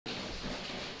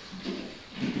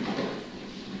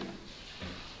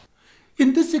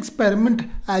In this experiment,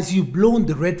 as you blow on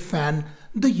the red fan,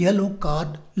 the yellow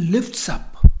card lifts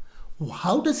up.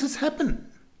 How does this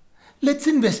happen? Let's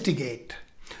investigate.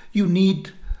 You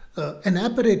need an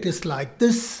apparatus like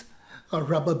this, a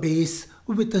rubber base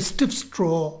with a stiff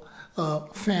straw, a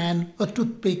fan, a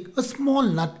toothpick, a small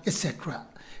nut, etc.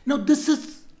 Now this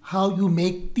is how you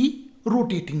make the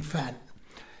rotating fan.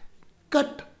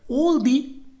 Cut all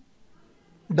the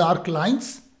dark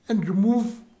lines and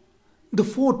remove the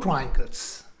 4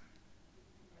 triangles.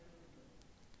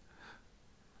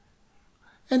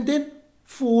 And then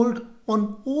fold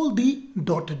on all the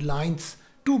dotted lines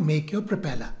to make your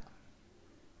propeller.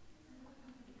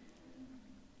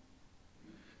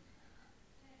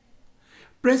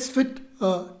 Press fit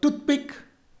a toothpick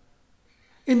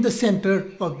in the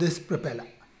center of this propeller.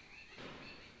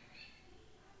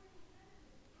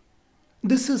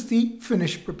 This is the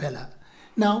finished propeller.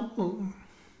 Now,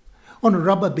 on a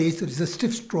rubber base, there is a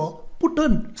stiff straw. Put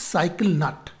a cycle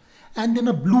nut and then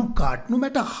a blue card. No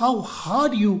matter how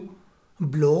hard you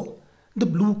blow, the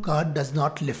blue card does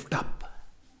not lift up.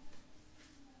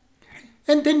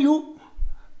 And then you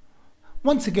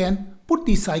once again put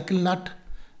the cycle nut,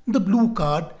 the blue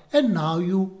card, and now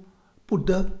you put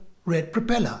the red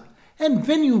propeller. And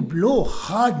when you blow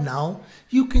hard now,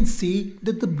 you can see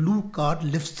that the blue card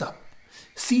lifts up.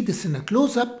 See this in a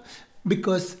close-up,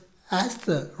 because as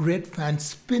the red fan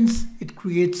spins, it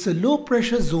creates a low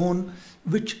pressure zone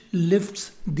which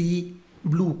lifts the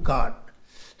blue card.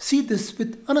 See this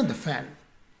with another fan.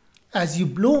 As you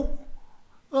blow,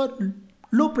 a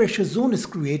low pressure zone is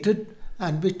created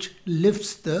and which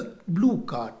lifts the blue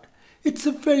card. It's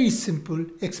a very simple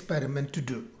experiment to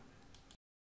do.